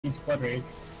It's Blood Rage.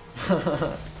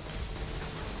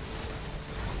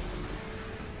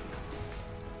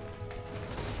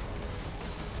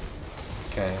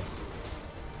 Okay.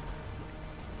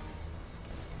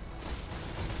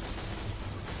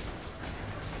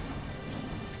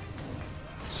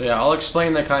 So yeah, I'll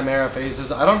explain the Chimera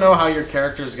phases. I don't know how your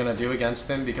character is gonna do against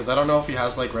him because I don't know if he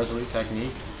has like Resolute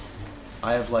Technique.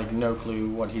 I have like no clue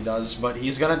what he does, but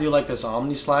he's gonna do like this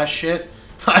Omni Slash shit.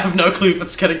 I have no clue if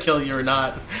it's gonna kill you or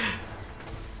not.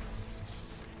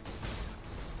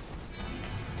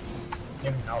 You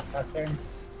have an health back there?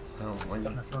 Oh, Don't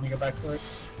know if you want to go back for it.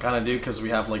 Kinda do, because we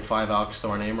have like 5 alks to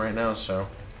our name right now, so.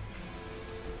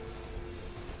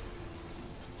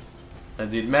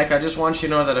 Dude, Mech, I just want you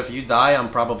to know that if you die, I'm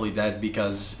probably dead,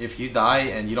 because if you die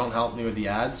and you don't help me with the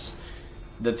ads,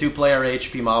 the 2-player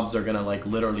HP mobs are gonna like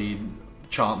literally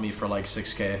chomp me for like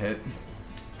 6k a hit.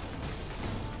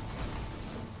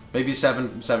 Maybe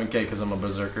 7k because I'm a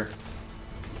Berserker.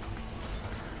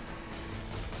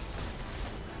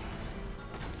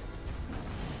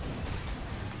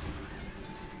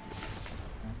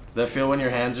 Does that feel when your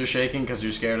hands are shaking because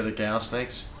you're scared of the Chaos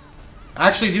Snakes?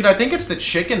 Actually, dude, I think it's the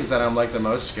chickens that I'm like the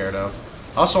most scared of.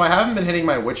 Also, I haven't been hitting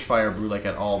my Witchfire Brew like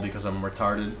at all because I'm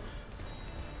retarded.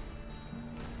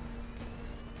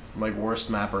 I'm like worst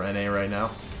mapper NA right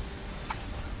now.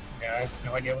 Yeah, I have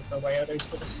no idea what the layout is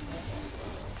for this.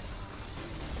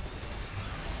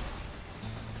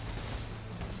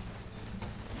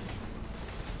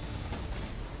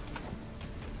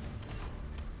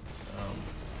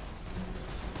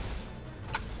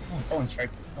 Falling Strike,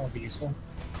 that would be useful.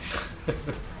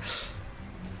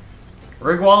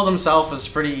 Rigwald himself is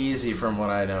pretty easy from what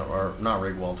I know. Or, not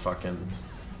Rigwald, fucking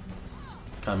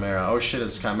Chimera. Oh shit,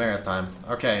 it's Chimera time.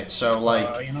 Okay, so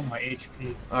like... you know, my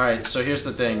HP. Alright, so here's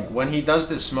the thing. When he does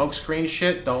this smoke screen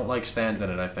shit, don't like stand in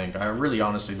it, I think. I really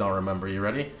honestly don't remember. You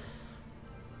ready?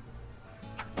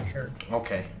 Sure.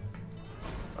 Okay.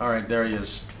 Alright, there he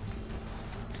is.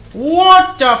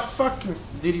 What the fucking...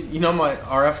 Did he, you know my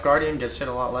RF Guardian gets hit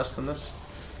a lot less than this?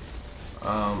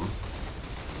 Oh,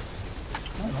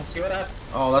 let's see what happens.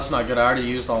 Oh, that's not good. I already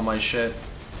used all my shit.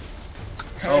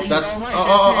 Oh, that's...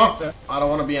 Oh. I don't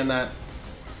want to be in that.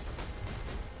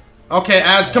 Okay,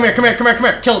 ads, come here. Kill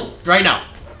him right now.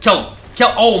 Kill him.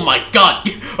 Oh my god.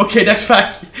 Okay, next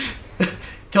pack.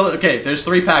 Kill it. Okay, there's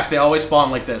 3 packs. They always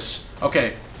spawn like this.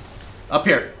 Okay. Up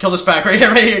here. Kill this pack. Right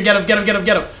here. Get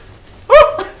him. Woo!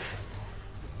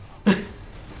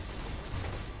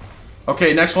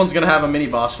 Okay, next one's gonna have a mini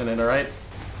boss in it, alright?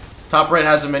 Top right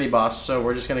has a mini boss, so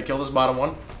we're just gonna kill this bottom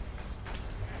one.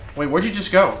 Wait, where'd you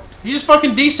just go? You just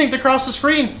fucking desynced across the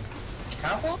screen!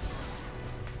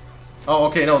 Oh,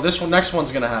 okay, no, this one, next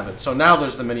one's gonna have it. So now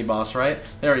there's the mini boss, right?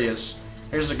 There he is.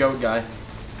 Here's the goat guy.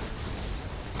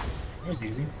 That was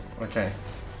easy. Okay.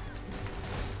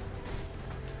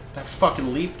 That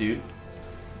fucking leap, dude.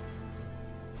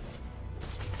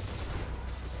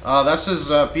 That's his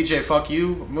PJ fuck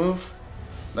you move.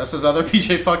 That's his other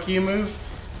PJ fuck you move.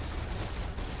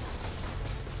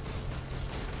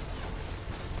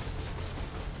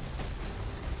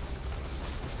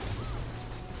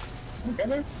 Okay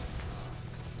there.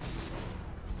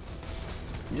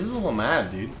 He's a little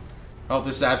mad, dude. Oh,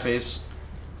 this sad face.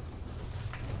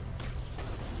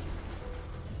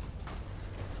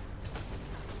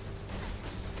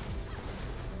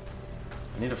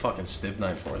 I need a fucking stib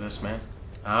knife for this, man.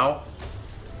 Ow.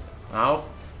 Ow.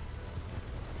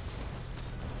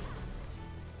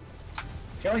 I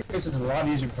feel like this is a lot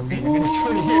easier for me. Dude,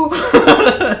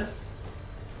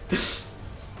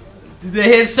 they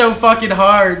hit so fucking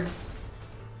hard.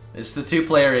 It's the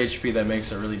 2-player HP that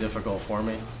makes it really difficult for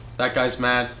me. That guy's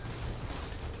mad.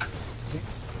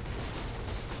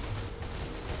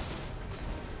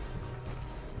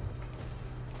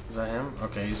 Is that him?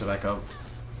 Okay, he's back up.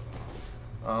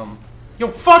 Yo,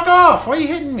 fuck off! Why are you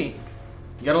hitting me?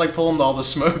 You gotta like pull him to all the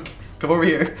smoke. Come over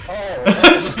here.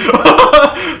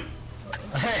 Oh,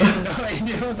 I had no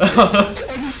idea. I was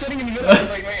just sitting in the middle. I was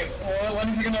like, wait, when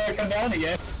is he gonna come down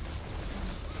again?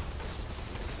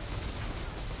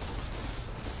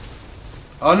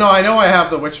 Oh no, I know I have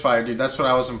the Witchfire, dude. That's what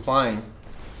I was implying.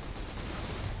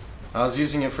 I was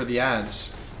using it for the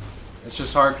ads. It's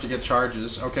just hard to get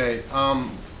charges. Okay,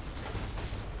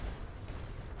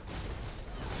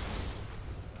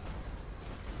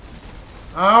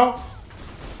 Ow!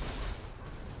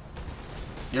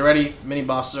 You ready? Mini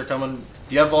bosses are coming.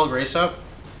 Do you have Vol Grace up?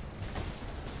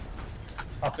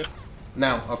 Okay.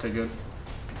 Now. Okay, good.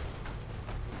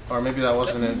 Or maybe that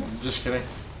wasn't it. Just kidding.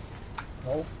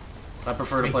 No. I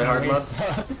prefer to play hard mode.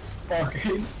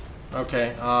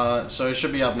 Okay, so it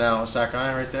should be up now. It's that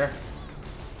guy right there.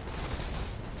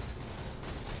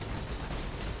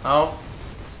 Oh.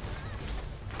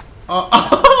 Oh.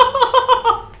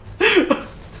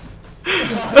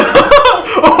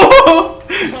 Oh.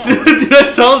 Dude,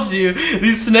 I told you.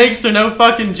 These snakes are no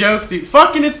fucking joke, dude.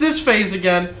 Fucking, it's this phase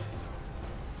again.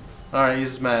 Alright,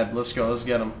 he's mad. Let's go. Let's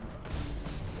get him.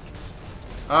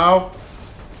 Oh.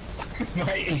 My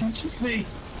HP.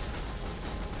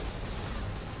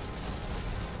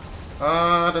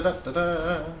 Da da da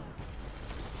da.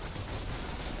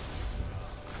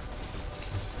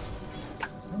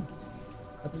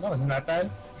 That wasn't that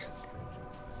bad.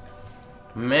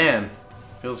 Man,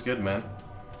 feels good, man.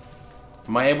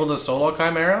 Am I able to solo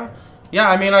Chimera? Yeah,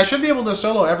 I mean, I should be able to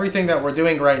solo everything that we're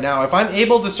doing right now. If I'm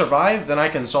able to survive, then I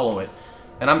can solo it.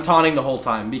 And I'm taunting the whole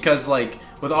time. Because, like,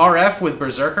 with RF, with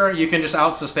Berserker, you can just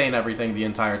out-sustain everything the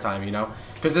entire time, you know?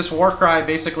 Because this Warcry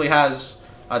basically has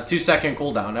a 2-second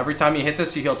cooldown. Every time you hit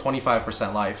this, you heal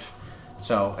 25% life.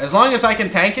 So, as long as I can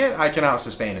tank it, I can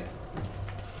out-sustain it.